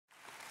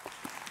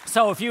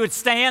So if you would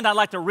stand, I'd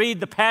like to read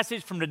the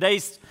passage from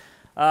today's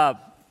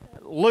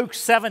Luke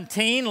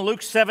 17.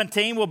 Luke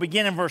 17, we'll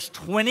begin in verse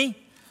 20.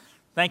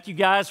 Thank you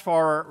guys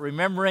for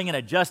remembering and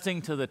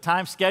adjusting to the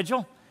time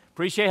schedule.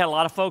 Appreciate it. Had a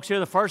lot of folks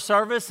here the first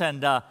service,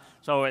 and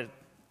so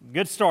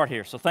good start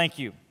here, so thank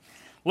you.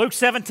 Luke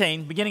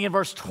 17, beginning in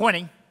verse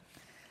 20.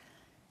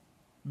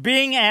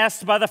 Being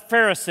asked by the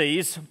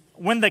Pharisees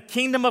when the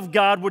kingdom of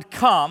God would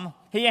come,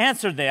 he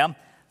answered them,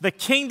 "The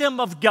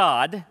kingdom of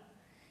God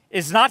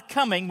is not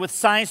coming with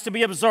signs to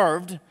be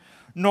observed,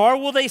 nor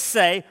will they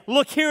say,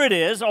 'Look, here it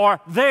is,'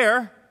 or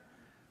 'there.'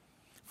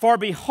 For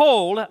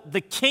behold, the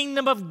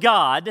kingdom of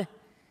God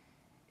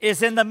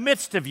is in the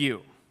midst of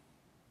you."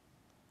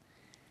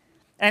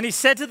 And he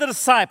said to the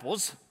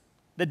disciples,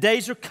 "The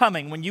days are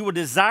coming when you will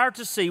desire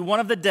to see one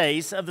of the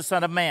days of the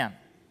Son of Man,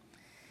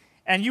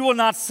 and you will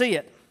not see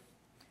it.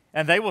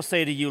 And they will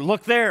say to you,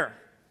 'Look there,'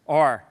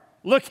 or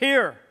 'Look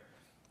here.'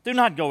 Do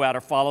not go out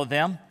or follow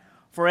them.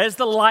 For as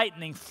the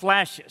lightning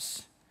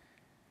flashes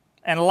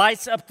and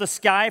lights up the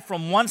sky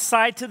from one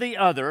side to the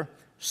other,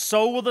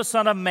 so will the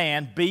Son of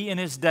Man be in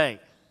his day.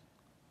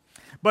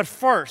 But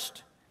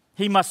first,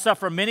 he must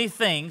suffer many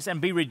things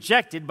and be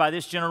rejected by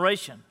this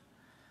generation.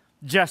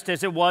 Just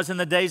as it was in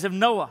the days of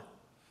Noah,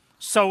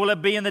 so will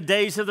it be in the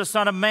days of the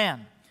Son of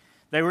Man.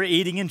 They were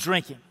eating and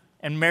drinking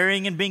and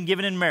marrying and being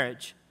given in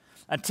marriage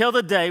until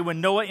the day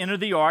when Noah entered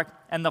the ark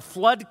and the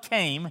flood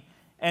came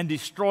and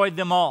destroyed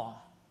them all.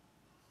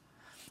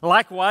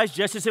 Likewise,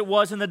 just as it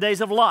was in the days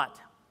of Lot,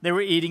 they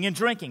were eating and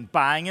drinking,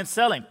 buying and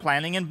selling,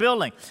 planting and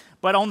building.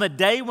 But on the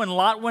day when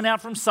Lot went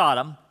out from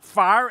Sodom,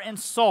 fire and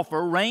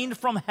sulfur rained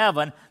from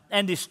heaven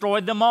and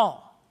destroyed them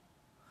all.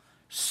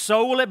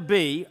 So will it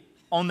be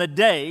on the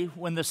day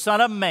when the Son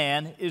of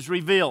Man is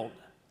revealed.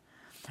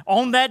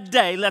 On that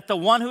day, let the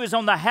one who is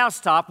on the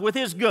housetop with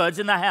his goods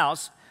in the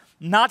house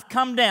not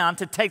come down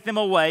to take them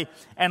away,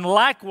 and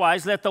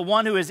likewise let the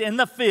one who is in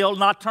the field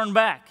not turn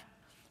back.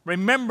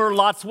 Remember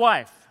Lot's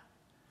wife.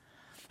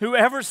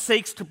 Whoever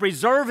seeks to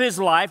preserve his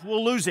life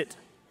will lose it,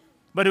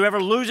 but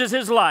whoever loses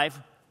his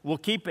life will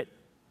keep it.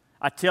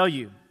 I tell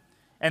you,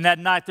 and that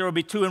night there will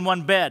be two in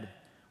one bed.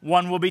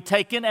 One will be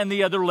taken and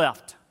the other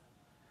left.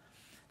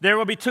 There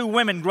will be two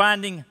women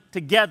grinding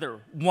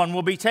together. One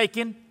will be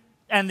taken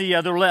and the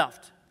other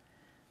left."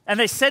 And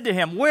they said to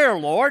him, "Where,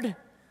 Lord?"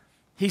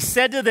 He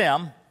said to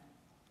them,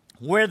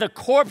 "Where the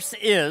corpse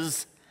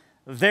is,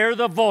 there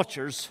the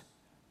vultures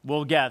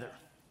will gather."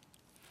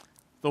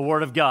 The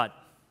word of God.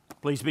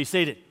 Please be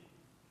seated.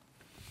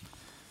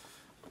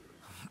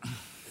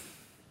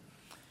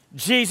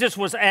 Jesus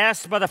was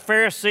asked by the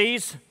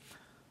Pharisees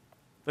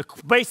the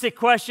basic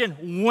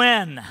question,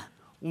 when?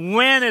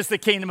 When is the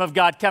kingdom of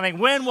God coming?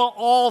 When will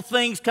all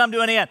things come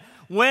to an end?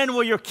 When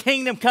will your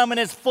kingdom come in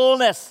its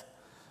fullness?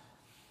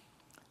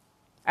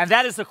 And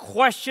that is a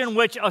question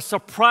which a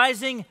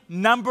surprising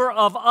number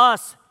of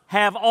us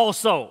have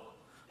also.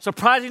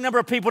 Surprising number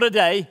of people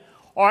today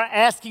are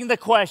asking the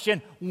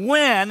question,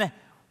 when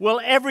will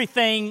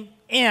everything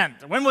end?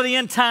 When will the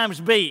end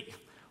times be?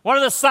 What are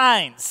the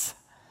signs?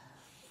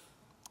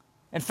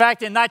 In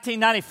fact, in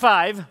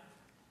 1995,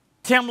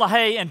 Tim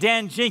LaHaye and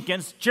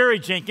Jerry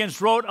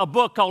Jenkins, wrote a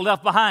book called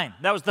Left Behind.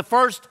 That was the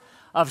first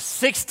of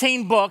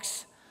 16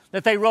 books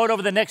that they wrote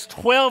over the next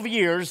 12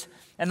 years,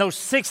 and those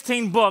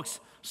 16 books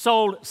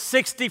sold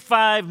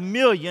 65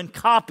 million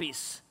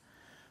copies.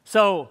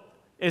 So,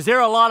 is there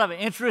a lot of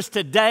interest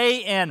today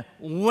in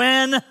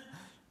when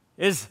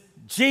is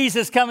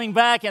Jesus coming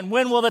back and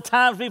when will the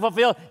times be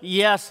fulfilled?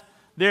 Yes,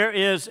 there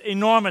is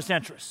enormous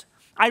interest.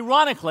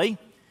 Ironically,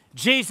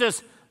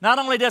 Jesus not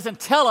only doesn't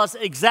tell us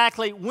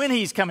exactly when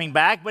he's coming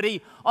back, but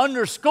he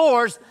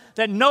underscores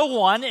that no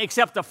one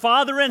except the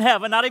Father in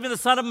heaven, not even the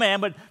Son of Man,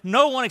 but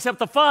no one except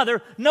the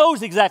Father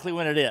knows exactly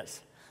when it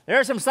is. There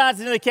are some signs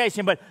of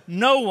indication, but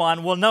no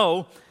one will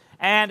know.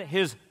 And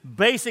his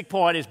basic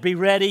point is be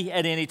ready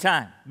at any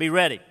time. Be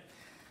ready.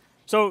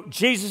 So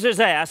Jesus is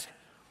asked,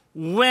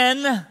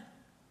 when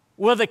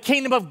will the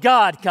kingdom of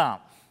God come?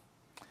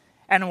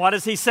 And what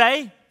does he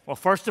say? Well,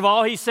 first of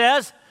all, he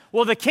says,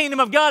 well, the kingdom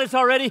of God is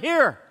already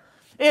here.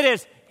 It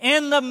is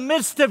in the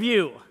midst of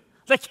you.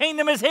 The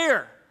kingdom is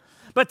here.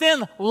 But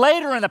then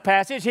later in the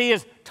passage, he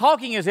is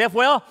talking as if,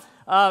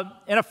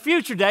 in a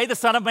future day, the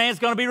Son of Man is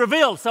going to be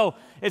revealed. So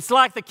it's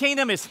like the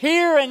kingdom is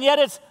here and yet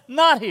it's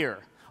not here.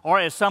 Or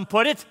as some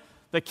put it,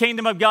 the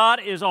kingdom of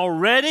God is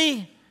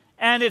already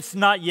and it's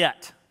not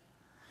yet.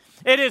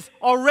 It is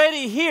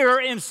already here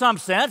in some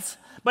sense,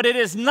 but it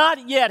is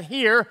not yet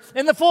here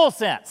in the full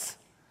sense.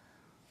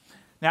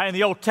 Now, in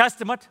the Old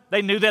Testament,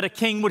 they knew that a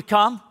king would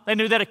come. They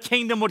knew that a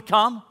kingdom would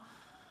come.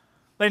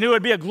 They knew it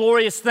would be a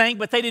glorious thing,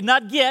 but they did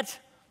not get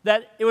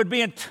that it would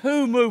be in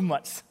two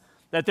movements,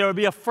 that there would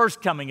be a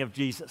first coming of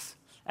Jesus,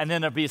 and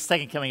then there would be a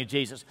second coming of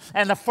Jesus.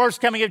 And the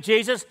first coming of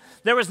Jesus,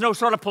 there was no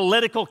sort of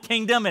political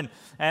kingdom and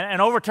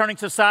overturning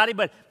society,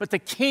 but the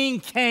king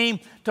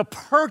came to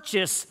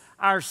purchase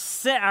our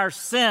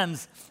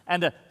sins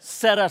and to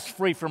set us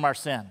free from our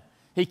sin.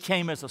 He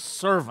came as a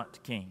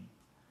servant king.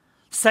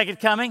 Second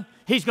coming,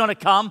 he's going to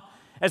come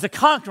as a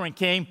conquering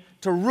king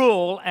to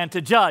rule and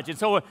to judge. And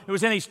so it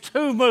was in these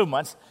two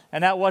movements,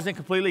 and that wasn't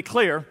completely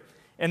clear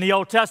in the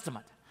Old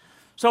Testament.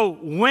 So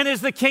when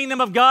is the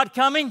kingdom of God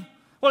coming?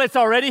 Well, it's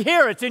already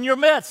here. It's in your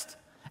midst.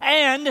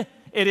 And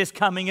it is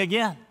coming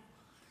again.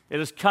 It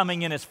is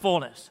coming in its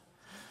fullness.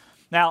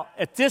 Now,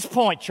 at this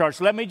point,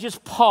 church, let me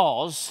just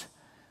pause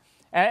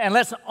and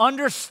let's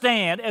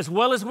understand as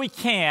well as we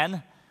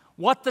can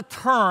what the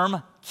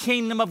term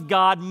kingdom of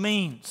God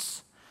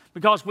means.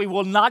 Because we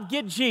will not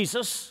get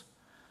Jesus,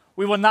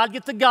 we will not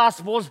get the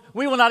Gospels,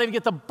 we will not even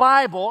get the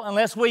Bible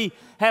unless we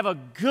have a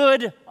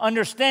good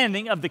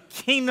understanding of the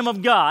kingdom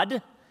of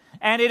God,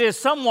 and it is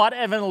somewhat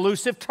of an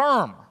elusive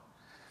term.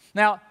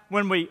 Now,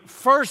 when we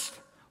first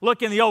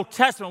look in the Old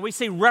Testament, we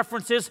see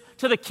references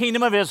to the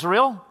kingdom of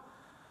Israel,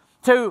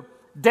 to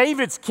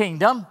David's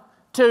kingdom,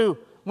 to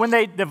when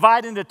they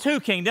divide into two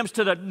kingdoms,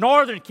 to the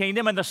northern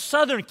kingdom and the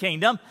southern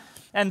kingdom,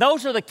 and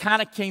those are the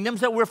kind of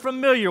kingdoms that we're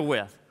familiar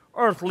with,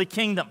 earthly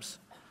kingdoms,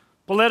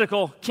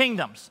 political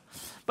kingdoms.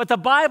 But the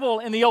Bible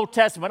in the Old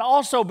Testament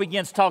also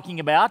begins talking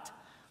about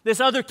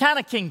this other kind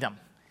of kingdom,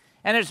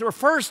 and it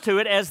refers to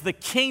it as the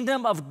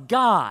kingdom of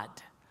God.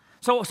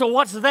 So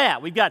what's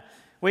that? We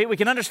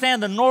can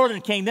understand the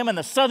northern kingdom and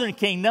the southern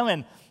kingdom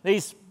and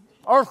these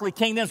earthly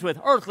kingdoms with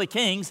earthly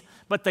kings,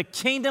 but the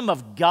kingdom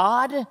of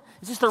God,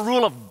 is this the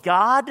rule of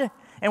God?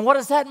 And what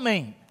does that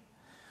mean?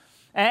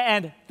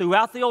 And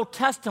throughout the Old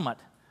Testament,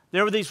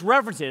 there were these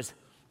references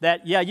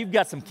that, yeah, you've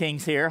got some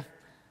kings here,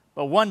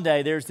 but one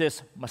day there's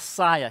this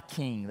Messiah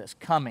king that's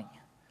coming.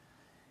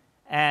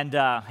 And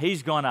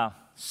he's going to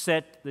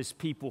set this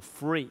people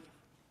free.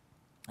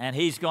 And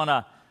he's going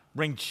to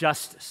bring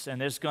justice.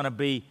 And there's going to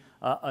be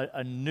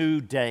a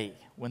new day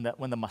when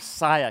the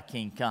Messiah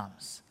king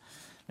comes.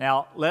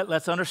 Now,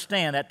 let's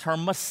understand that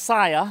term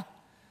Messiah,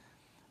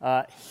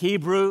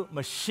 Hebrew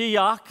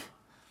Mashiach,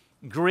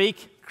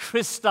 Greek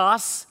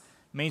Christos,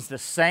 means the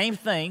same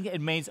thing. It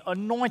means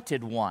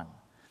anointed one,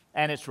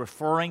 and it's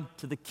referring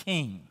to the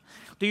king.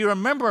 Do you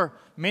remember,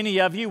 many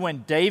of you,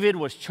 when David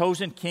was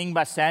chosen king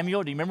by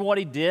Samuel, do you remember what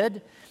he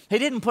did? He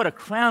didn't put a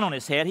crown on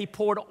his head. He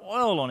poured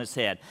oil on his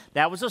head.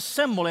 That was a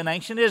symbol in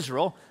ancient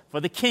Israel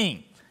for the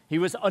king. He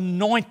was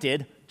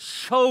anointed,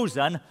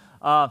 chosen.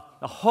 The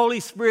Holy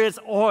Spirit's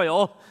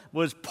oil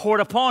was poured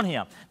upon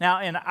him.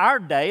 Now, in our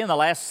day, in the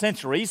last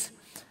centuries,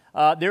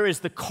 there is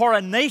the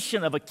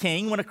coronation of a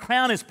king when a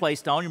crown is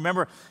placed on. You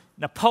remember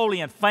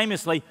Napoleon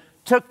famously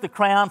took the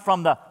crown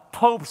from the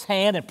Pope's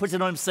hand and puts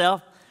it on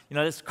himself. You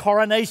know, this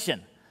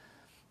coronation.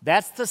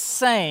 That's the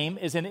same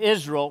as in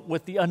Israel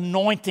with the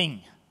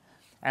anointing.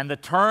 And the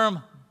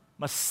term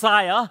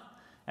Messiah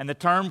and the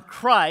term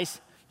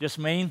Christ just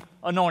mean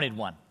anointed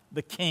one,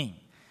 the king.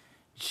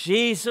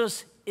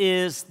 Jesus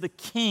is the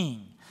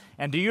king.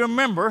 And do you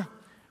remember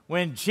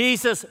when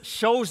Jesus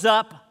shows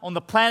up on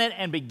the planet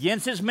and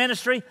begins his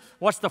ministry,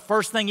 what's the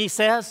first thing he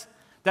says?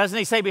 Doesn't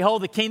he say,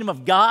 behold, the kingdom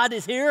of God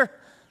is here?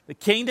 The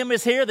kingdom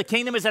is here. The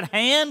kingdom is at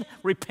hand.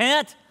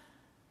 Repent.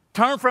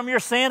 Turn from your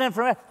sin and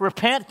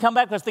repent. Come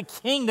back because the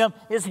kingdom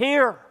is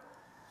here.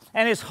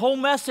 And his whole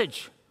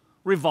message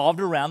revolved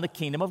around the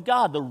kingdom of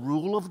God, the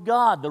rule of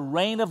God, the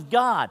reign of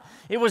God.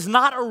 It was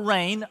not a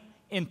reign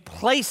in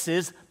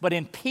places, but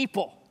in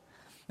people.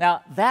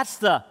 Now, that's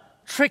the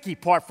tricky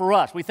part for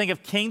us. We think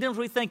of kingdoms.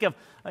 We think of,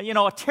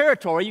 a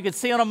territory you can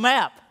see on a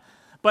map.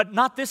 But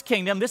not this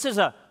kingdom.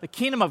 The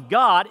kingdom of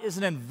God is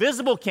an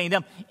invisible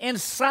kingdom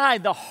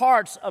inside the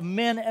hearts of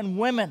men and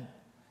women,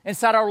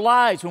 inside our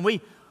lives. When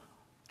we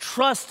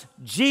trust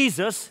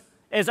Jesus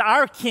as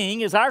our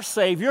King, as our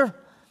Savior,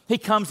 he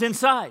comes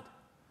inside.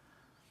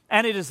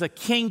 And it is a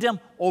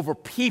kingdom over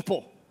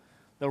people,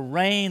 the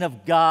reign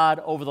of God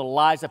over the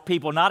lives of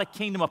people. Not a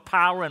kingdom of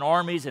power and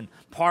armies and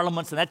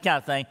parliaments and that kind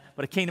of thing,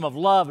 but a kingdom of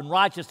love and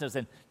righteousness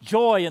and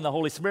joy in the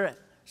Holy Spirit.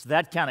 It's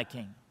that kind of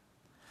king.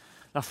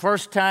 The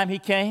first time he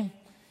came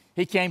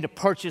to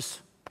purchase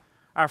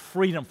our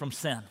freedom from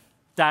sin,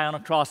 die on a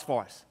cross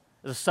for us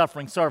as a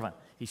suffering servant.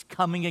 He's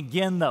coming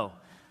again, though,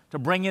 to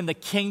bring in the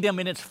kingdom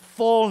in its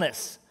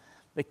fullness.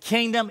 The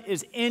kingdom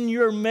is in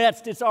your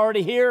midst. It's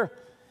already here,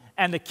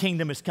 and the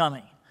kingdom is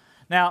coming.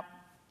 Now,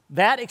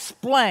 that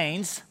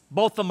explains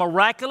both the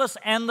miraculous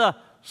and the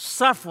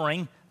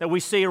suffering that we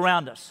see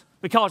around us.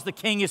 Because the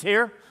king is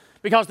here,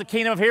 because the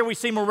kingdom is here, we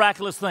see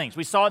miraculous things.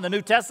 We saw it in the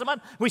New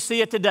Testament. We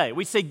see it today.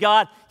 We see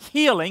God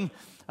healing.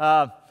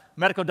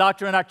 Medical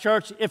doctor in our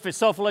church, Ifrit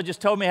Sofala, just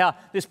told me how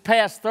this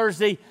past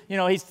Thursday,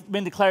 he's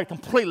been declared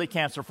completely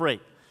cancer-free.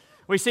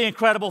 We see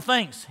incredible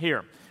things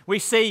here. We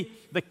see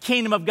the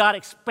kingdom of God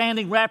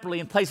expanding rapidly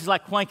in places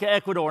like Cuenca,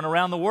 Ecuador, and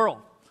around the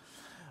world.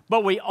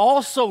 But we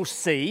also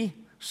see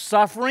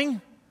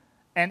suffering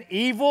and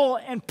evil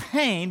and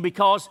pain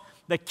because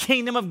the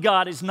kingdom of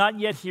God is not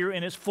yet here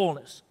in its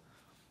fullness.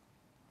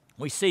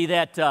 We see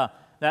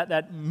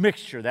that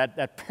mixture,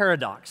 that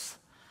paradox.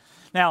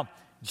 Now,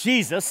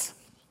 Jesus,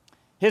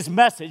 his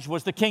message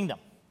was the kingdom.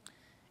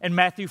 In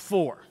Matthew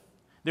 4,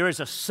 there is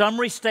a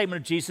summary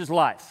statement of Jesus'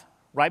 life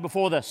right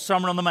before the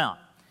Sermon on the Mount.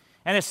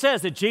 And it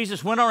says that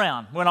Jesus went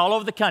all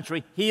over the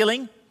country,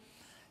 healing,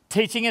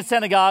 teaching in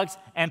synagogues,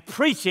 and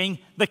preaching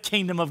the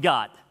kingdom of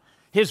God.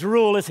 His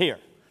rule is here.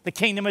 The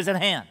kingdom is at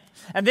hand.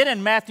 And then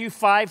in Matthew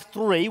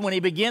 5:3, when he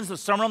begins the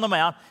Sermon on the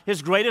Mount,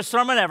 his greatest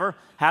sermon ever,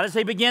 how does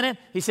he begin it?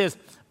 He says,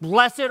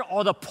 "Blessed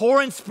are the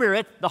poor in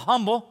spirit, the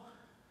humble,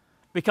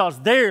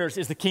 because theirs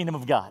is the kingdom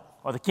of God,"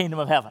 or the kingdom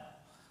of heaven.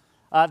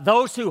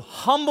 Those who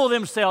humble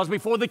themselves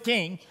before the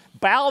King,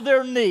 bow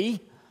their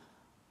knee,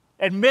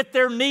 admit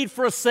their need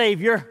for a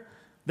Savior,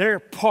 they're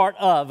part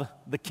of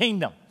the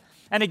kingdom.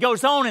 And he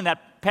goes on in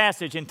that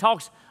passage and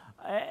talks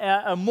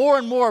more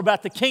and more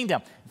about the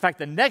kingdom. In fact,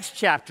 the next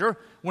chapter,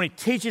 when he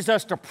teaches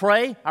us to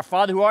pray, "Our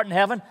Father who art in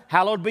heaven,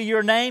 hallowed be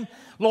your name.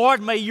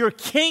 Lord, may your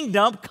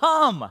kingdom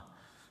come."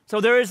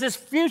 So there is this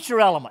future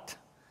element.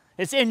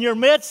 It's in your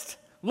midst.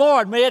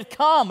 Lord, may it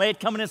come. May it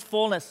come in its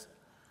fullness.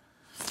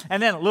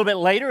 And then a little bit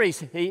later,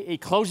 he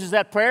closes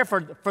that prayer,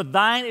 for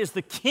thine is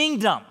the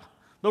kingdom,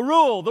 the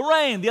rule, the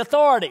reign, the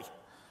authority,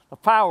 the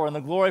power, and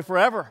the glory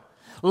forever.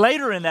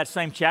 Later in that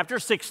same chapter,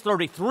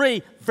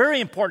 6:33, very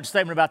important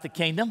statement about the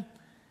kingdom,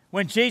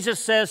 when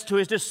Jesus says to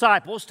his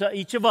disciples, to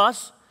each of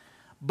us,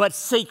 "But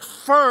seek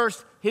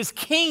first his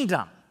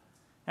kingdom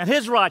and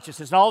his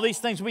righteousness, and all these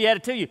things will be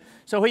added to you."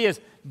 So he is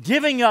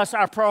giving us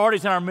our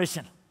priorities and our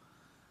mission.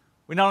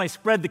 We not only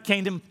spread the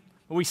kingdom,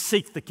 but we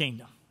seek the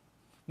kingdom.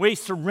 We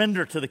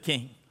surrender to the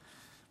King.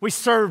 We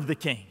serve the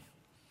King.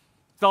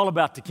 It's all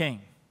about the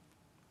King.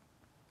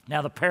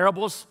 Now the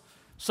parables,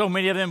 so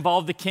many of them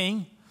involve the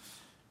King.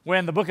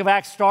 When the book of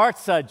Acts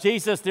starts,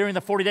 Jesus, during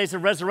the 40 days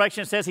of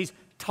resurrection, says he's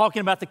talking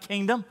about the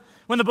kingdom.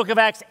 When the book of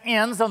Acts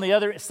ends, on the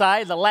other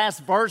side, the last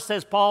verse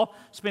says Paul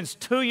spends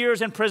 2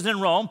 years in prison in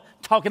Rome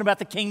talking about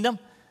the kingdom.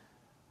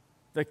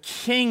 The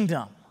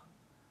kingdom,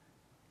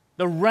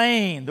 the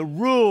reign, the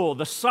rule,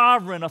 the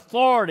sovereign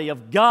authority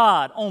of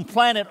God on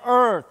planet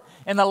Earth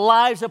and the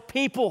lives of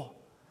people.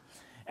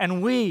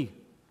 And we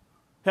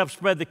help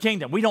spread the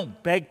kingdom. We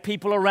don't beg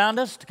people around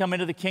us to come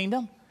into the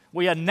kingdom.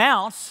 We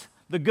announce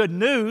the good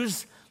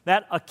news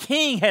that a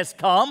king has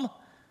come,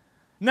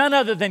 none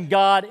other than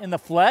God in the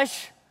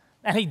flesh,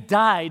 and he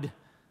died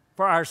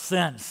for our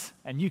sins,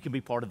 and you can be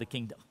part of the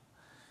kingdom.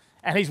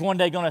 And he's one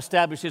day going to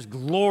establish his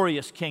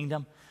glorious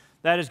kingdom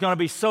that is going to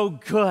be so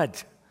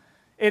good.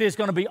 It is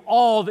going to be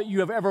all that you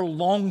have ever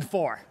longed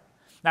for.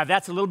 Now,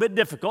 that's a little bit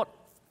difficult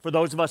for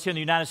those of us here in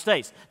the United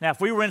States. Now, if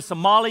we were in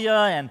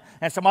Somalia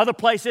and some other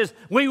places,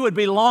 we would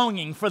be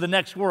longing for the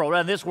next world,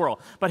 rather than this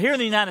world. But here in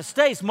the United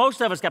States, most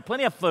of us got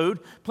plenty of food,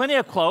 plenty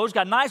of clothes,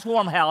 got nice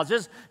warm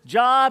houses,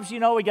 jobs, we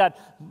got,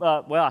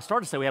 I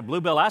started to say we have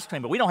Bluebell ice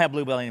cream, but we don't have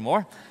Bluebell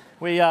anymore.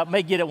 We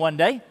may get it one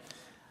day.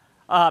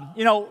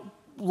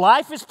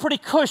 Life is pretty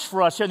cush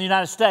for us here in the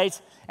United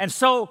States, and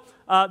so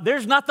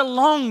there's not the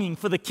longing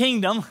for the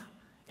kingdom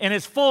in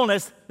its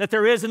fullness that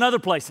there is in other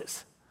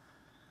places.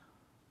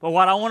 But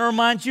what I want to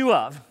remind you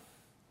of,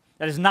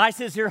 that as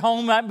nice as your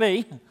home might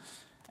be,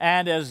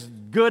 and as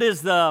good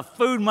as the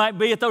food might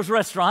be at those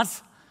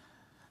restaurants,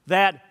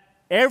 that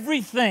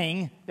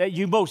everything that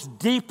you most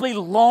deeply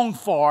long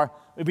for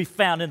will be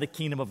found in the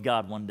kingdom of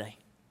God one day.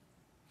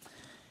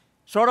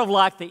 Sort of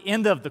like the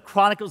end of the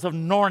Chronicles of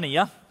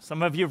Narnia.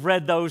 Some of you have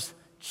read those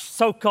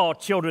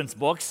so-called children's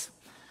books.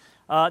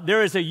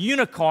 There is a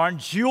unicorn,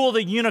 Jewel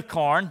the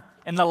unicorn,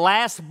 in the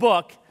last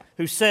book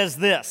who says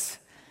this.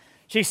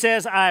 She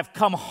says, "I've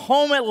come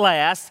home at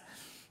last.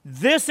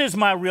 This is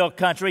my real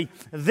country.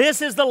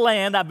 This is the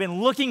land I've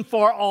been looking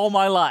for all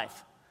my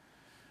life."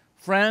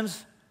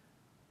 Friends,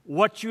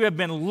 what you have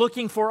been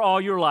looking for all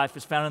your life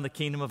is found in the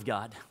kingdom of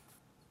God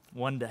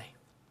one day.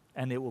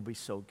 And it will be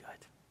so good.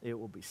 It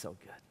will be so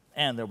good.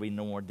 And there will be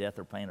no more death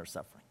or pain or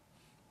suffering.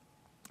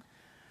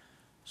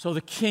 So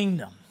the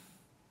kingdom,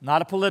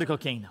 not a political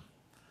kingdom,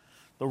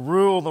 the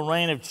rule, the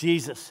reign of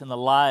Jesus in the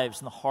lives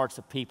and the hearts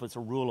of people, it's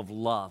a rule of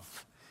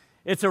love.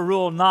 It's a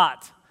rule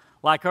not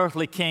like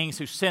earthly kings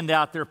who send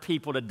out their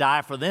people to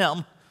die for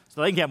them so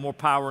they can get more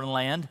power and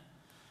land.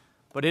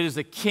 But it is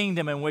a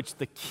kingdom in which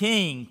the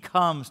king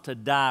comes to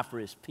die for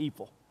his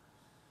people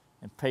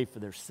and pay for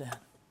their sin.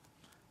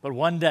 But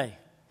one day,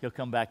 he'll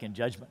come back in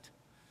judgment.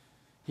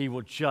 He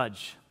will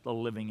judge the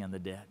living and the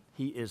dead.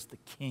 He is the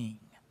king.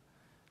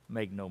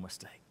 Make no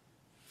mistake.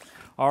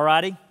 All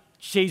righty,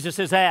 Jesus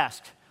is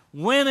asked,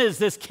 when is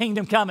this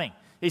kingdom coming?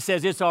 He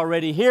says, it's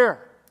already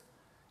here.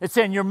 It's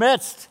in your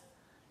midst.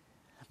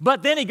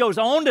 But then he goes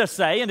on to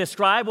say and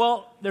describe,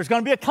 there's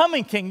going to be a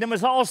coming kingdom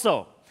as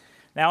also.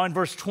 Now in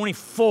verse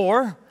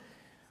 24,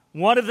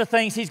 one of the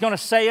things he's going to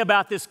say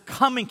about this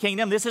coming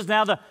kingdom, this is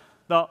now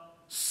the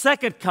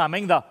second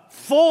coming, the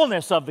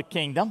fullness of the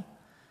kingdom.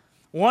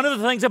 One of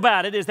the things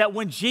about it is that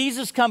when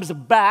Jesus comes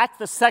back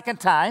the second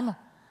time,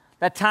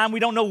 that time we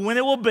don't know when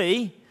it will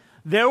be,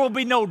 there will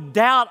be no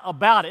doubt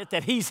about it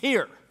that he's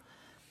here.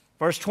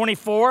 Verse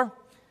 24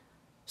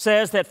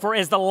 says that, "For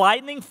as the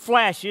lightning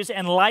flashes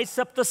and lights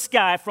up the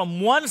sky from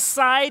one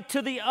side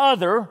to the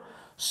other,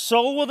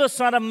 so will the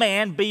Son of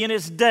Man be in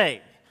his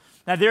day."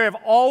 Now, there have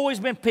always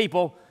been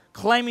people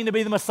claiming to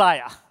be the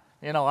Messiah.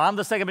 I'm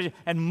the second Messiah.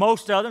 And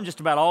most of them,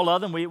 just about all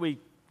of them, we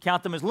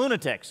count them as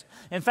lunatics.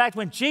 In fact,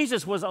 when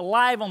Jesus was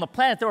alive on the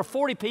planet, there were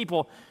 40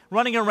 people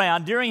running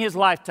around during his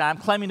lifetime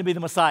claiming to be the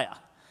Messiah.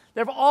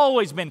 There have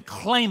always been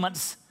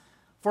claimants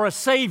for a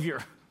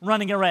Savior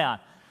running around.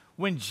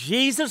 When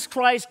Jesus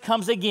Christ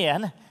comes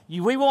again,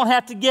 we won't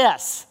have to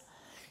guess.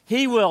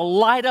 He will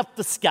light up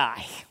the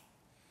sky.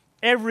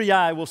 Every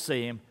eye will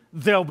see him.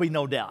 There'll be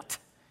no doubt.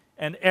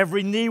 And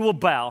every knee will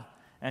bow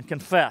and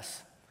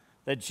confess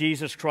that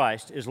Jesus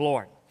Christ is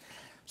Lord.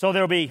 So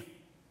there'll be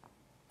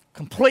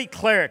complete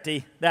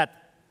clarity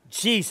that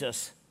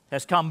Jesus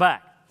has come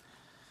back.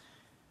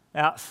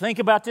 Now, think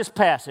about this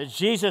passage.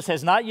 Jesus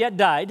has not yet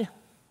died.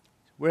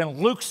 We're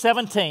in Luke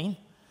 17.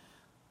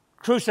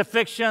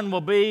 Crucifixion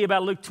will be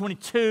about Luke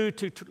 22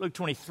 to Luke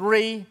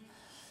 23.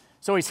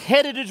 So he's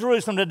headed to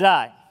Jerusalem to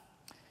die.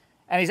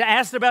 And he's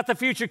asked about the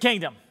future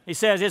kingdom. He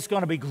says it's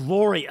going to be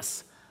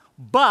glorious.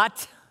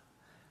 But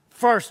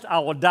first I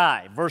will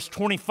die. Verse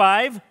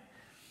 25,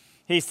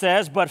 he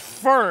says, but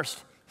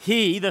first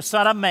he, the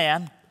Son of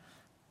Man,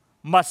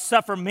 must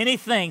suffer many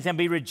things and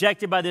be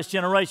rejected by this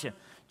generation.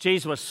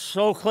 Jesus was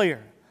so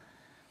clear.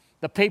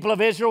 The people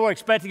of Israel were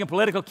expecting a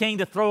political king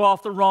to throw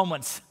off the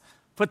Romans,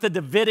 put the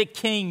Davidic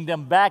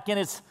kingdom back in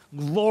its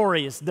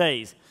glorious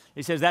days.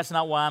 He says, that's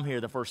not why I'm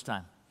here the first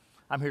time.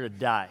 I'm here to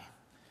die,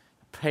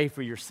 pay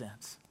for your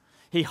sins.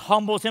 He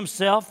humbles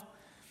himself,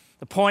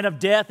 the point of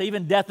death,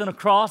 even death on a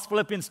cross,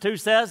 Philippians 2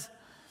 says.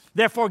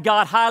 Therefore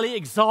God highly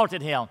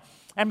exalted him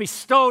and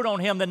bestowed on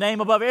him the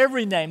name above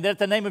every name, that at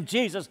the name of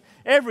Jesus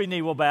every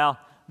knee will bow,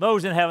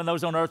 those in heaven,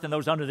 those on earth, and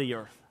those under the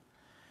earth.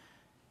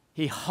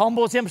 He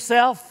humbles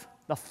himself,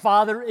 the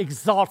Father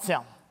exalts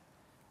him.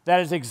 That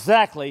is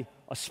exactly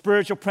a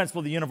spiritual principle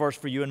of the universe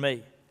for you and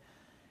me.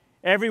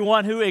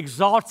 Everyone who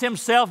exalts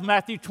himself,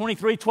 Matthew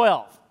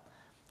 23:12.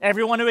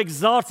 Everyone who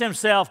exalts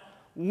himself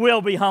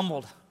will be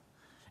humbled.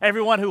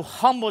 Everyone who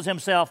humbles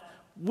himself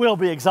will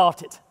be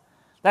exalted.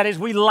 That is,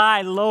 we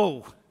lie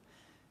low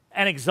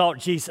and exalt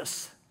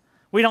Jesus.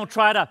 We don't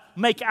try to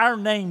make our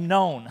name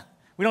known.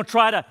 We don't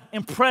try to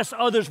impress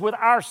others with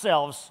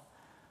ourselves.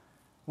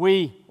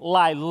 We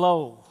lie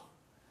low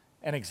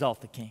and exalt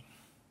the King.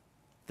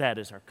 That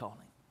is our calling.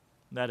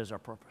 That is our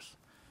purpose.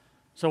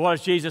 So what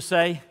does Jesus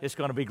say? It's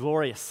going to be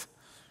glorious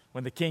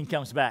when the King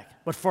comes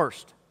back. But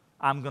first,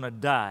 I'm going to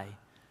die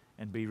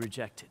and be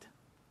rejected.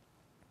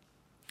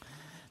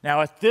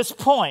 Now, at this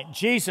point,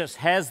 Jesus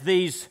has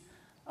these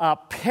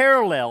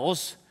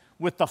parallels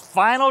with the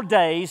final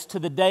days to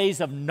the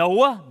days of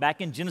Noah, back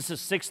in Genesis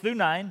 6 through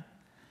 9,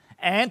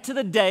 and to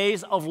the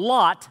days of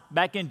Lot,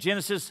 back in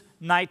Genesis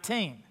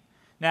 19.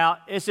 Now,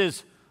 this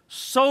is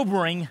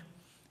sobering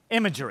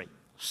imagery,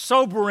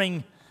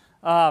 sobering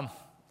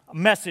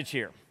message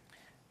here.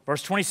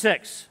 Verse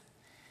 26,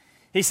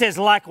 he says,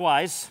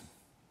 likewise,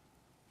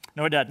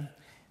 no, it doesn't.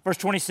 Verse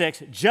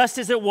 26, just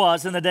as it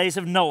was in the days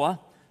of Noah,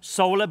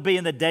 so will it be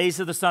in the days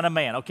of the Son of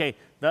Man. Okay,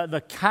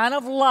 the kind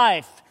of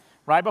life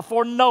right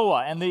before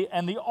Noah and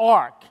the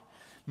ark.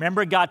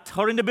 Remember, God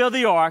told him to build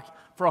the ark.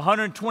 For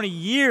 120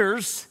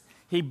 years,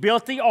 he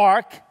built the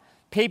ark.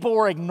 People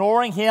were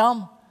ignoring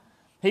him.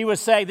 He was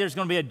saying there's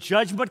going to be a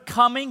judgment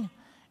coming.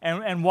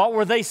 And what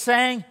were they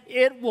saying?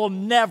 It will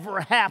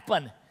never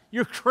happen.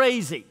 You're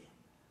crazy.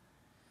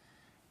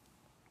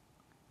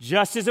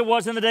 Just as it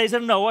was in the days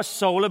of Noah,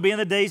 so will it be in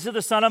the days of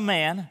the Son of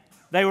Man.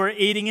 They were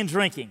eating and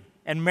drinking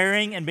and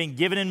marrying and being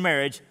given in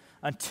marriage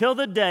until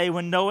the day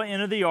when Noah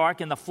entered the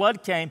ark and the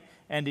flood came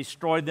and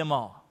destroyed them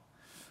all.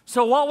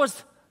 So what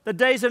was the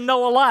days of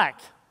Noah like?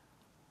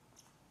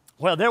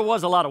 Well, there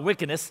was a lot of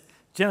wickedness.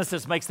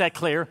 Genesis makes that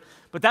clear.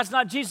 But that's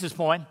not Jesus'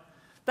 point.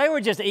 They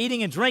were just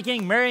eating and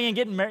drinking, marrying and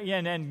getting married,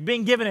 and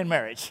being given in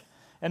marriage.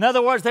 In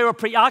other words, they were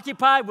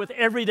preoccupied with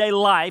everyday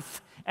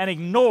life and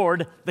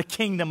ignored the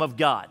kingdom of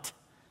God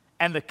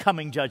and the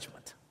coming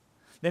judgment.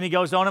 Then he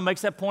goes on and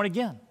makes that point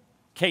again, in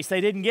case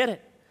they didn't get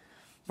it.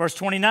 Verse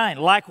 29,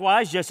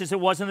 likewise, just as it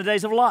was in the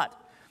days of Lot.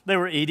 They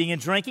were eating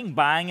and drinking,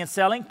 buying and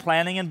selling,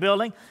 planning and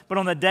building. But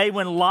on the day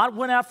when Lot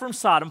went out from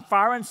Sodom,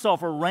 fire and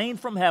sulfur rained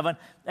from heaven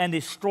and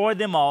destroyed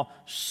them all.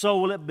 So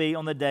will it be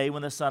on the day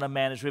when the Son of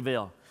Man is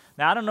revealed.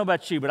 Now, I don't know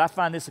about you, but I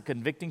find this a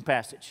convicting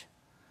passage.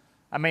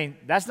 I mean,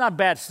 that's not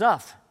bad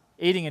stuff.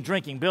 Eating and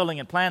drinking, building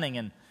and planning,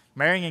 and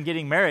marrying and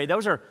getting married.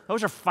 Those are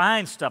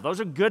fine stuff. Those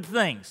are good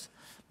things.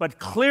 But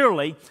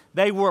clearly,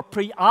 they were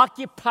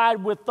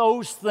preoccupied with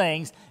those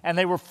things, and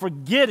they were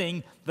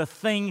forgetting the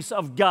things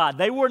of God.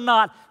 They were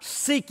not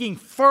seeking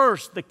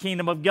first the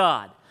kingdom of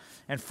God.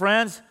 And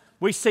friends,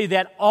 we see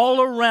that all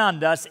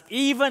around us,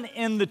 even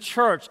in the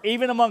church,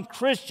 even among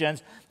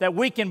Christians, that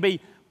we can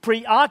be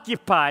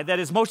preoccupied. That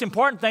is, most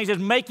important things is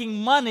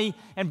making money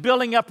and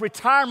building up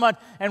retirement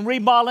and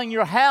remodeling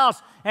your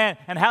house and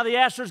how the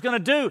astro's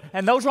going to do.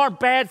 And those aren't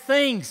bad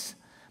things,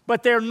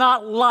 but they're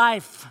not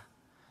life.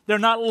 They're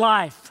not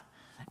life.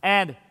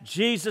 And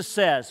Jesus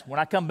says, when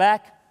I come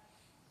back,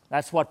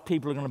 that's what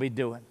people are going to be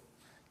doing.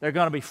 They're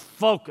going to be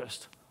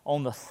focused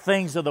on the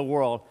things of the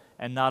world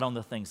and not on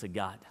the things of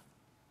God.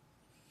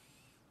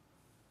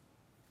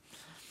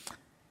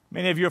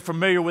 Many of you are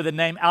familiar with the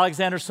name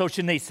Alexander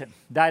Solzhenitsyn.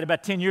 Died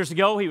about 10 years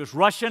ago. He was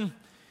Russian.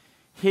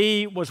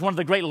 He was one of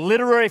the great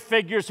literary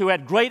figures who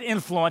had great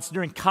influence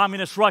during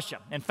communist Russia.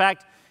 In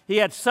fact, he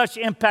had such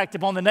impact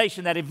upon the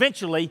nation that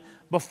eventually,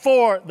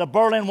 before the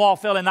Berlin Wall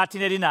fell in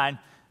 1989,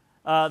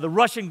 the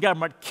Russian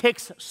government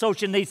kicks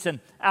Solzhenitsyn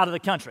out of the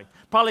country.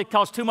 Probably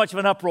caused too much of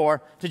an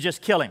uproar to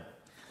just kill him.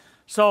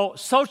 So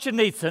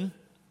Solzhenitsyn,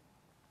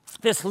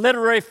 this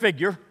literary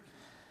figure,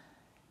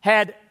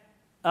 had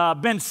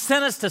been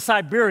sentenced to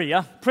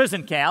Siberia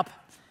prison camp,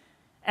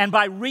 and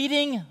by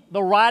reading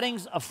the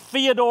writings of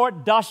Fyodor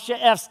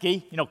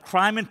Dostoevsky,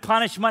 Crime and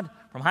Punishment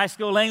from high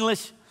school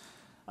English,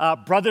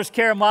 Brothers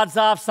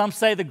Karamazov, some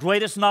say the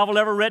greatest novel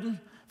ever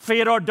written,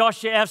 Fyodor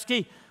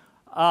Dostoevsky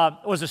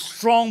was a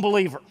strong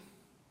believer.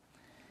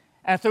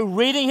 And through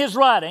reading his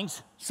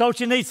writings,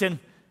 Solzhenitsyn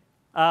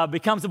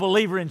becomes a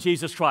believer in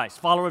Jesus Christ,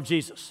 follower of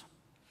Jesus.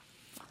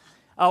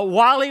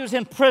 While he was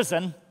in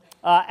prison,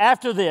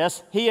 after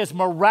this, he is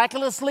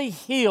miraculously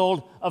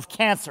healed of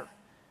cancer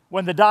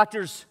when the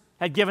doctors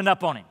had given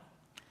up on him.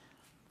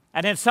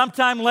 And then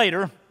sometime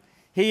later,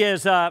 he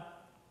is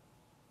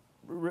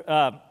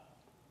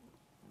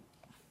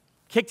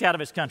kicked out of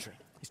his country.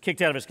 He's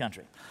kicked out of his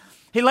country.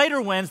 He later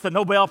wins the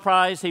Nobel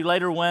Prize. He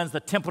later wins the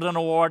Templeton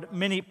Award,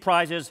 many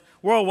prizes,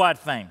 worldwide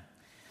fame.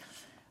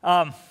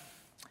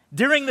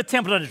 During the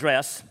Templeton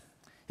address,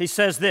 he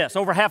says this: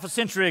 over half a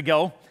century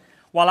ago,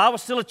 while I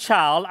was still a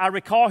child, I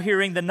recall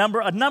hearing a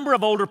number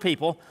of older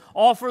people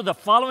offer the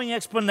following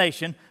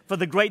explanation for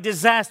the great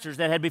disasters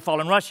that had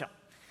befallen Russia.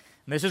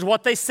 And this is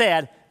what they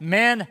said: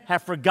 men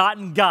have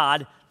forgotten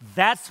God.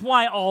 That's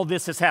why all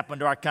this has happened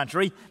to our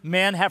country.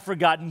 Men have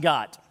forgotten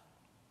God.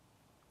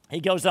 He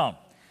goes on.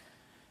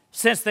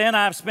 Since then,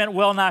 I have spent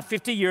well nigh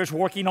 50 years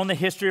working on the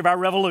history of our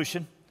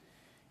revolution.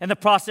 In the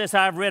process,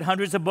 I have read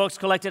hundreds of books,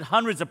 collected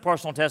hundreds of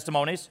personal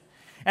testimonies,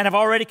 and have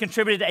already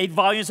contributed 8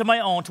 volumes of my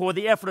own toward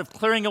the effort of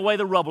clearing away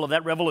the rubble of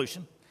that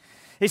revolution.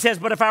 He says,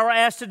 but if I were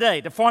asked today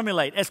to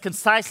formulate as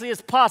concisely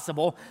as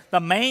possible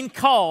the main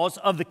cause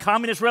of the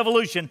communist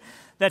revolution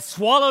that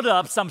swallowed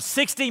up some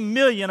 60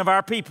 million of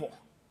our people,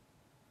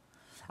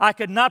 I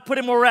could not put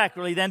it more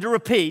accurately than to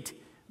repeat,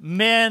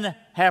 men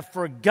have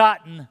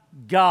forgotten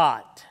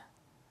God.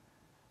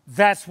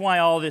 That's why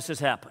all this has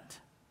happened.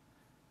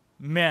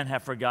 Men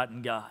have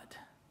forgotten God.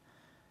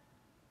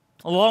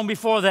 Long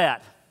before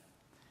that,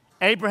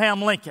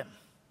 Abraham Lincoln,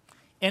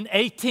 in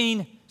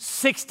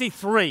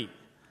 1863,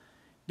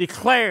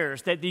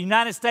 declares that the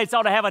United States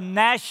ought to have a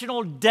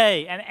national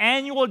day, an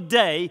annual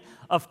day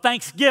of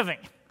Thanksgiving,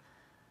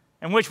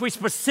 in which we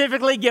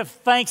specifically give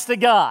thanks to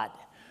God.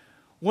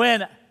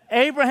 When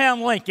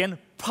Abraham Lincoln,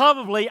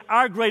 probably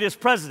our greatest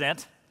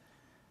president,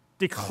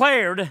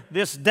 declared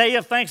this day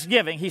of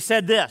Thanksgiving, he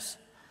said this.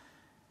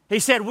 He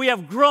said, we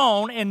have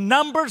grown in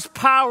numbers,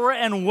 power,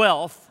 and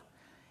wealth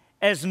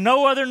as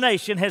no other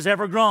nation has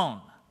ever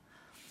grown.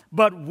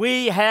 But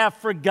we have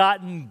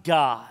forgotten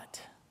God.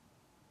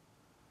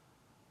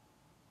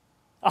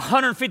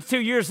 152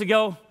 years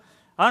ago,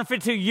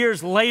 152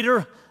 years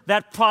later,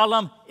 that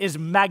problem is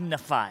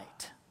magnified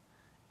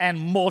and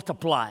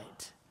multiplied.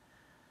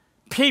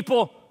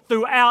 People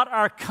throughout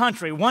our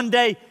country, one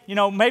day,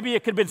 maybe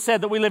it could have been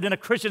said that we lived in a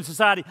Christian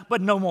society,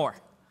 but no more.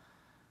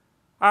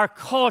 Our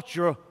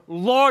culture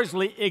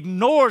largely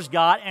ignores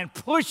God and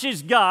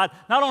pushes God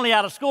not only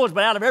out of schools,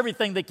 but out of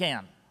everything they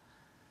can.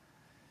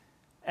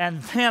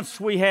 And hence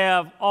we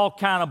have all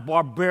kind of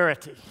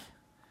barbarity.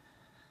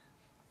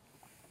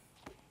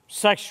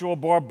 Sexual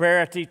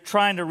barbarity,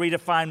 trying to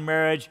redefine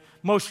marriage,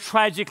 most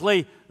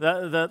tragically,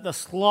 the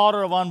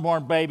slaughter of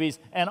unborn babies,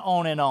 and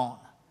on and on.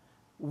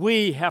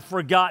 We have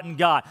forgotten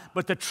God.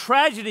 But the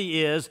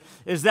tragedy is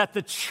that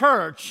the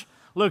church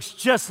looks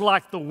just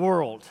like the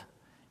world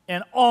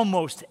in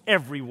almost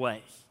every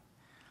way.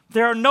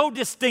 There are no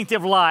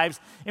distinctive lives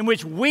in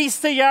which we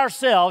see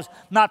ourselves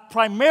not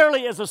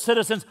primarily as the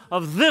citizens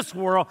of this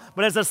world,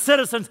 but as the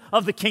citizens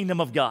of the kingdom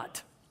of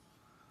God,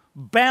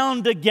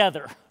 bound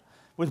together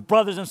with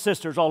brothers and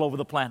sisters all over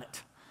the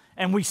planet.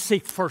 And we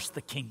seek first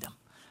the kingdom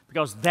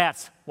because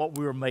that's what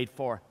we were made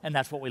for and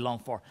that's what we long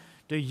for.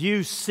 Do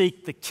you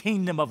seek the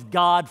kingdom of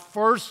God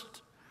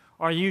first?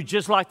 Or are you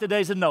just like the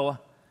days of Noah,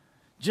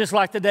 just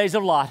like the days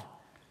of Lot,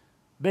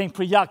 being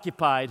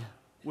preoccupied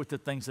with the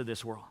things of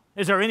this world?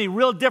 Is there any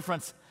real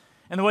difference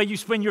in the way you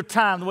spend your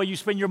time, the way you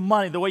spend your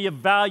money, the way your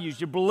values,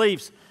 your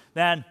beliefs,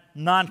 than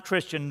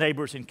non-Christian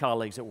neighbors and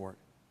colleagues at work?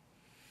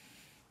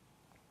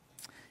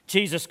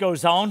 Jesus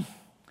goes on,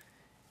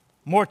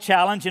 more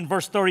challenge in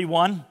verse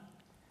 31,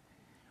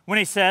 when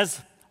he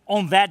says,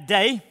 on that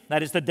day,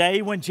 that is the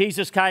day when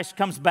Jesus Christ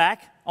comes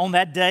back, on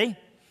that day,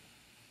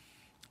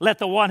 let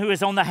the one who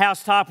is on the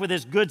housetop with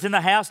his goods in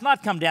the house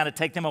not come down to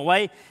take them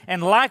away,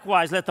 and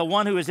likewise let the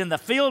one who is in the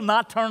field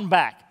not turn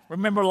back.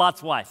 Remember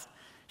Lot's wife.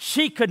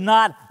 She could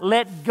not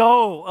let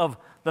go of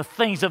the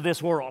things of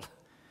this world.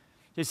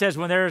 She says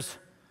when there's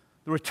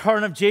the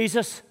return of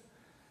Jesus,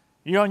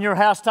 you're on your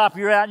housetop,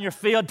 you're out in your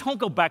field, don't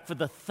go back for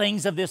the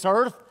things of this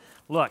earth.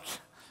 Look,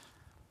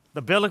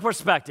 the biblical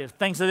perspective,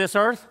 things of this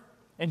earth,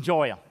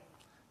 enjoy them.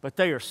 But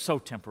they are so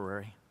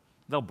temporary.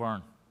 They'll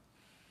burn.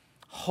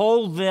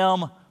 Hold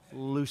them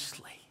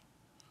loosely.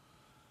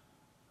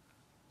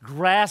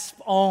 grasp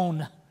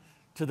on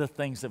to the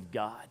things of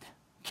God.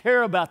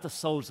 Care about the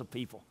souls of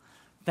people.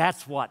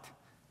 That's what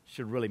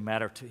should really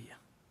matter to you.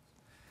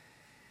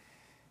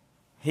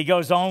 He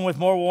goes on with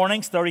more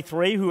warnings,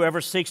 33,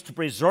 whoever seeks to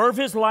preserve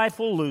his life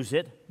will lose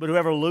it, but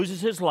whoever loses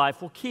his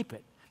life will keep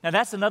it. Now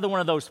that's another one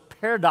of those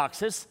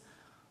paradoxes.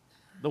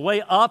 The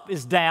way up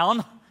is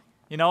down.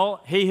 You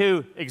know, he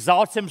who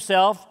exalts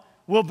himself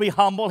will be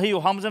humble. He who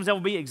humbles himself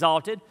will be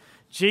exalted.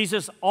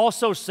 Jesus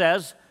also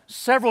says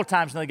several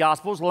times in the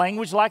Gospels,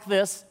 language like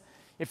this,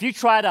 if you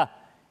try to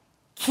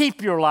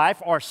keep your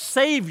life or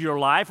save your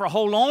life or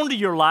hold on to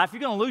your life,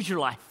 you're going to lose your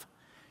life.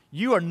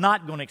 You are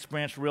not going to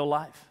experience real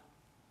life.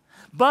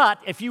 But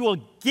if you will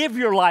give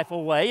your life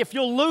away, if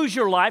you'll lose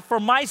your life for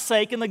my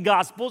sake in the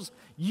Gospels,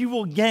 you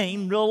will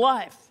gain real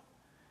life.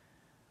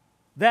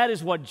 That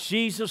is what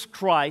Jesus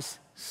Christ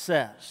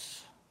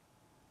says.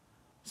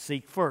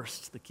 Seek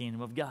first the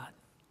kingdom of God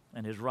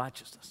and his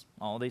righteousness.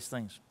 All these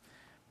things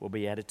will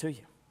be added to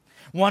you.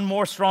 One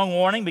more strong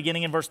warning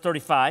beginning in verse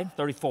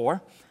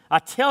 34. I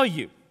tell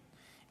you,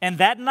 and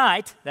that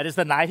night, that is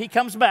the night he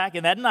comes back,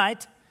 and that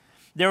night,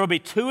 there will be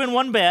two in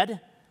one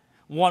bed.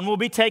 One will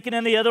be taken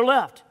and the other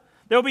left.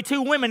 There will be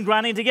two women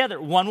grinding together.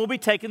 One will be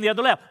taken, the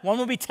other left. One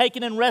will be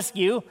taken in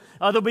rescue,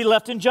 other will be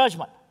left in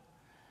judgment.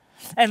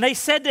 And they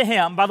said to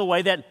him, by the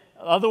way, that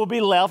other will be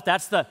left.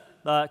 That's the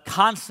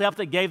concept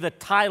that gave the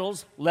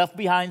titles Left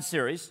Behind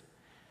series.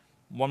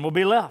 One will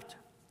be left.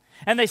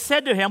 And they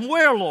said to him,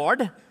 where,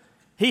 Lord?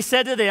 He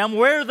said to them,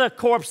 where the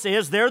corpse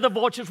is, there the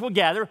vultures will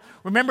gather.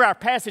 Remember, our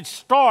passage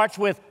starts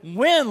with,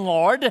 when,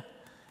 Lord?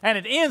 And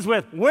it ends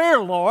with, where,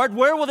 Lord?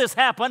 Where will this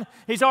happen?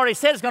 He's already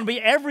said it's going to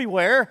be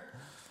everywhere.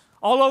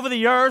 All over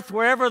the earth,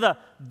 wherever the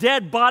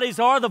dead bodies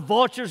are, the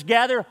vultures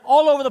gather.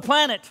 All over the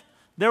planet,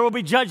 there will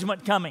be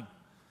judgment coming.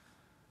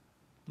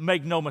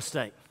 Make no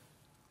mistake.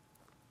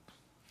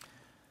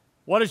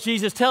 What does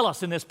Jesus tell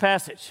us in this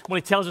passage? Well,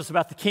 he tells us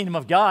about the kingdom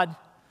of God,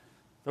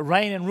 the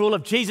reign and rule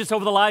of Jesus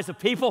over the lives of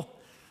people.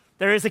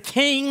 There is a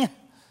king.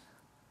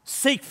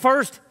 Seek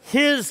first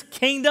his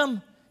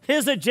kingdom,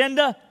 his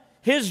agenda,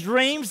 his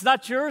dreams,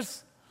 not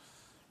yours.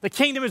 The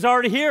kingdom is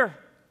already here.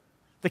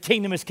 The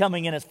kingdom is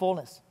coming in its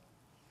fullness.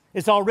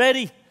 It's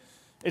already,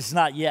 it's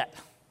not yet.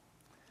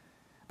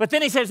 But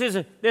then he says there's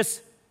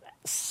this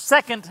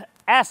second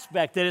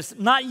aspect that is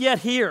not yet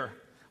here.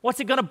 What's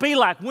it going to be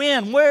like?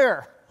 When?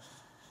 Where?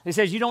 He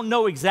says you don't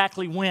know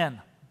exactly when.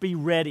 Be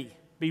ready.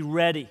 Be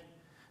ready.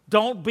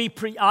 Don't be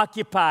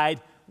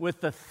preoccupied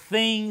with the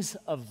things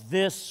of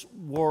this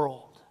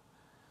world.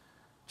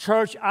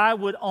 Church, I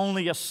would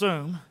only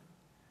assume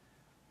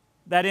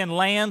that in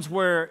lands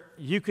where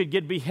you could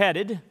get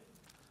beheaded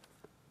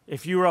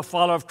if you were a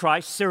follower of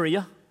Christ,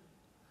 Syria,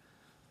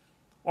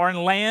 or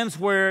in lands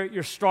where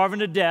you're starving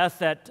to death,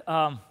 that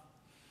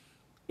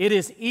it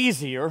is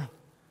easier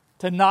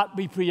to not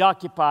be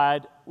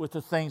preoccupied with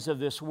the things of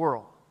this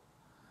world.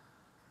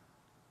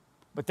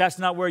 But that's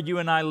not where you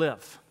and I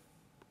live.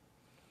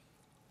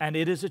 And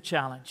it is a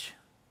challenge.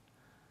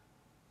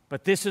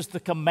 But this is the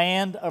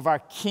command of our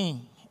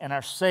King and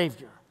our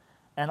Savior.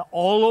 And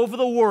all over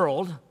the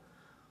world,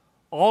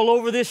 all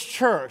over this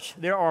church,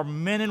 there are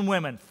men and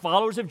women,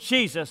 followers of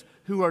Jesus,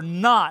 who are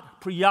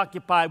not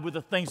preoccupied with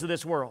the things of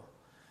this world.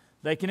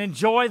 They can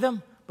enjoy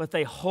them, but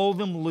they hold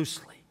them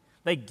loosely.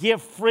 They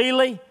give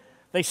freely.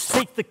 They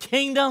seek the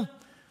kingdom.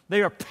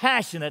 They are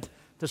passionate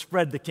to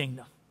spread the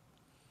kingdom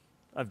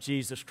of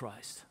Jesus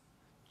Christ.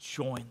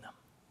 Join them.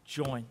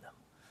 Join them.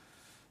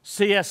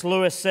 C.S.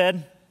 Lewis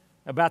said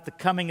about the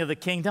coming of the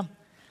kingdom,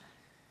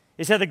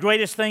 he said, the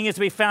greatest thing is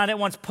to be found at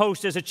one's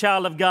post as a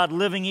child of God,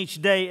 living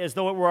each day as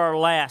though it were our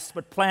last,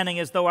 but planning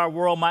as though our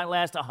world might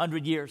last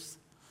 100 years.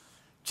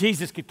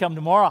 Jesus could come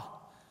tomorrow,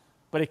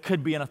 but it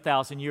could be in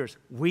 1,000 years.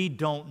 We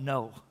don't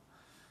know.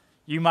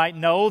 You might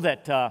know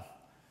that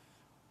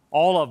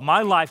all of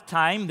my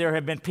lifetime, there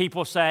have been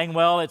people saying,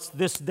 well, it's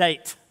this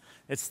date.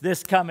 It's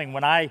this coming.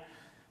 When I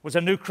was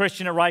a new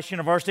Christian at Rice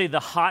University, the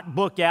hot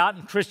book out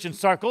in Christian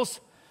circles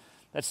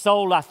that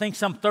sold, I think,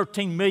 some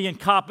 13 million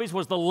copies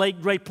was The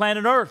Late Great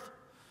Planet Earth.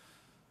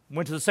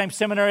 Went to the same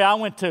seminary I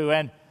went to,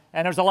 and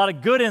there's a lot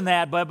of good in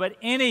that, but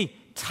any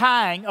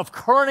tying of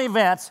current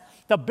events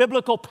to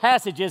biblical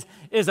passages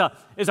is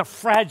a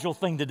fragile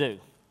thing to do,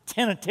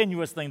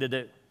 tenuous thing to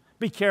do.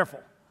 Be careful.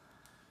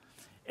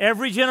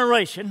 Every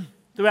generation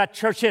throughout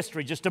church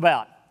history, just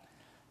about,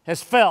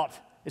 has felt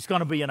it's going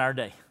to be in our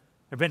day.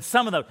 There have been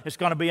some of those, it's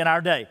going to be in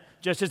our day,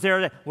 just as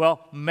there are.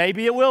 Well,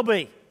 maybe it will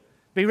be.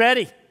 Be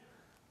ready.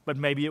 But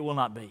maybe it will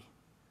not be.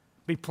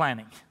 Be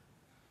planning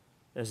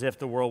as if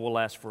the world will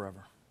last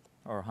forever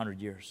or 100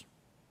 years.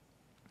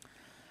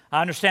 I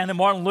understand that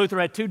Martin Luther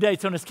had 2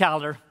 dates on his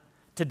calendar.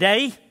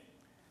 Today,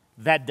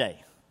 that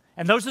day.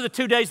 And those are the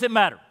 2 days that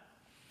matter.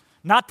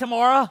 Not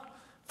tomorrow.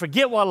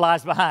 Forget what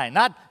lies behind.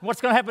 Not what's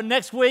going to happen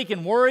next week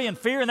and worry and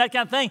fear and that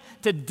kind of thing.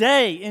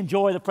 Today,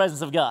 enjoy the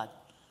presence of God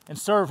and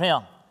serve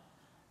Him.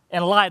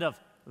 In light of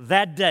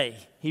that day,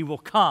 He will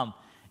come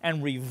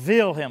and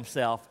reveal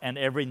Himself, and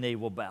every knee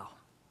will bow.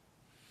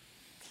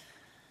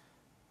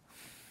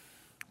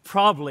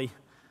 Probably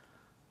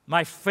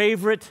My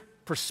favorite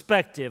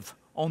perspective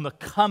on the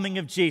coming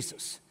of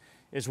Jesus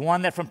is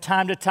one that from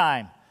time to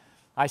time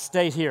I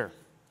state here.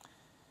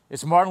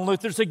 It's Martin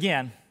Luther's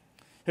again,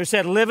 who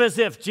said, live as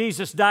if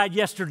Jesus died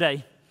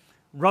yesterday,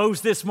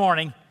 rose this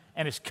morning,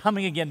 and is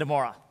coming again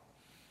tomorrow.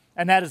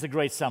 And that is a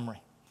great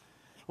summary.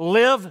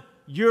 Live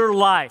your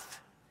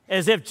life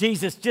as if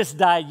Jesus just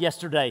died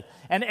yesterday.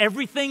 And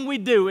everything we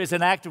do is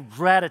an act of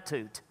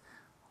gratitude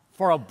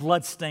for a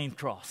blood-stained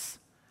cross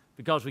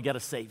because we got a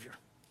Savior.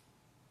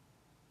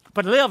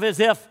 But live as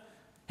if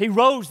He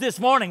rose this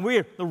morning.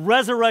 We're the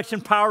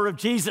resurrection power of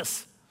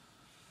Jesus.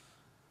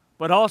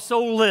 But also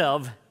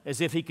live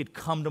as if He could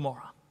come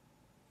tomorrow.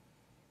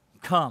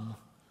 Come,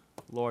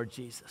 Lord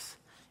Jesus.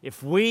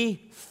 If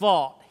we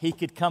thought He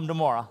could come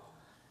tomorrow,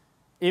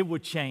 it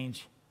would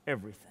change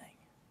everything.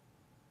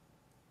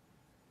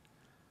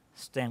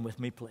 Stand with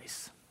me,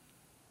 please.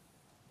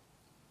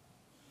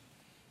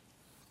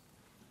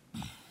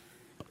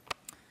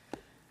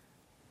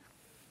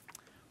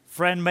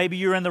 Friend, maybe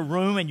you're in the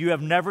room and you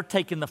have never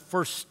taken the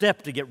first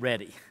step to get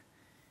ready.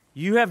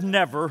 You have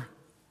never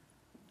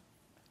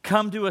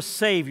come to a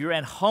Savior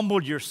and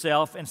humbled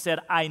yourself and said,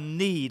 I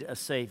need a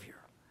Savior.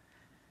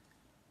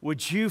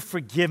 Would you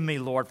forgive me,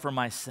 Lord, for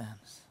my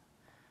sins?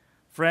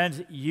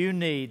 Friends, you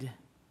need,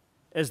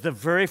 as the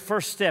very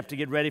first step to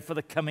get ready for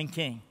the coming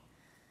King,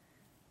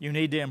 you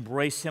need to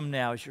embrace Him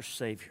now as your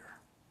Savior.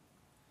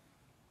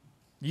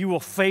 You will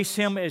face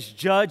Him as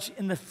judge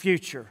in the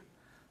future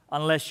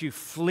unless you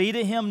flee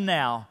to Him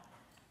now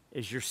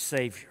as your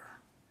Savior.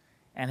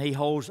 And He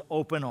holds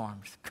open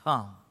arms.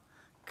 Come,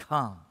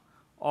 come,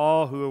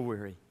 all who are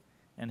weary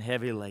and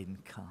heavy laden,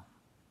 come.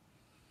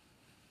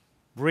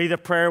 Breathe a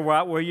prayer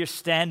right where you're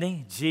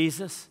standing.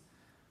 Jesus,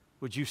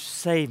 would you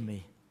save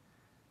me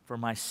from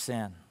my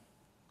sin?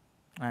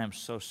 I am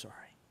so sorry.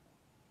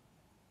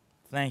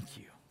 Thank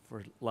you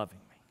for loving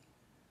me.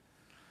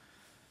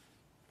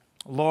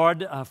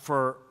 Lord,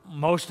 for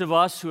most of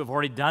us who have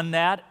already done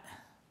that,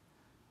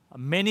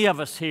 many of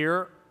us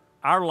here,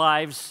 our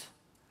lives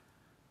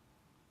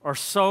are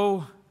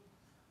so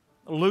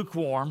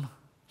lukewarm,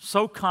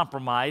 so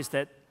compromised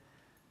that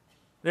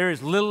there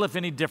is little, if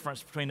any,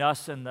 difference between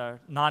us and the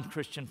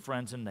non-Christian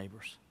friends and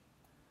neighbors.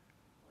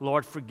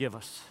 Lord, forgive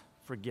us.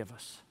 Forgive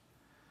us.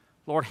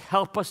 Lord,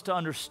 help us to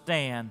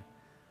understand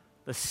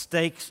the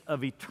stakes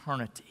of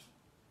eternity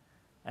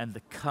and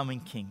the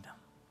coming kingdom.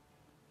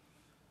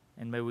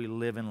 And may we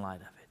live in light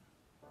of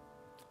it.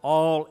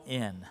 All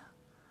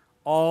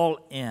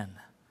in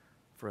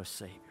for a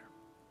Savior.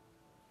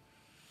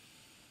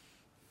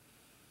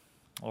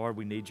 Lord,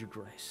 we need your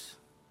grace.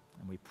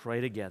 And we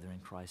pray together in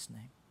Christ's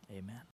name. Amen.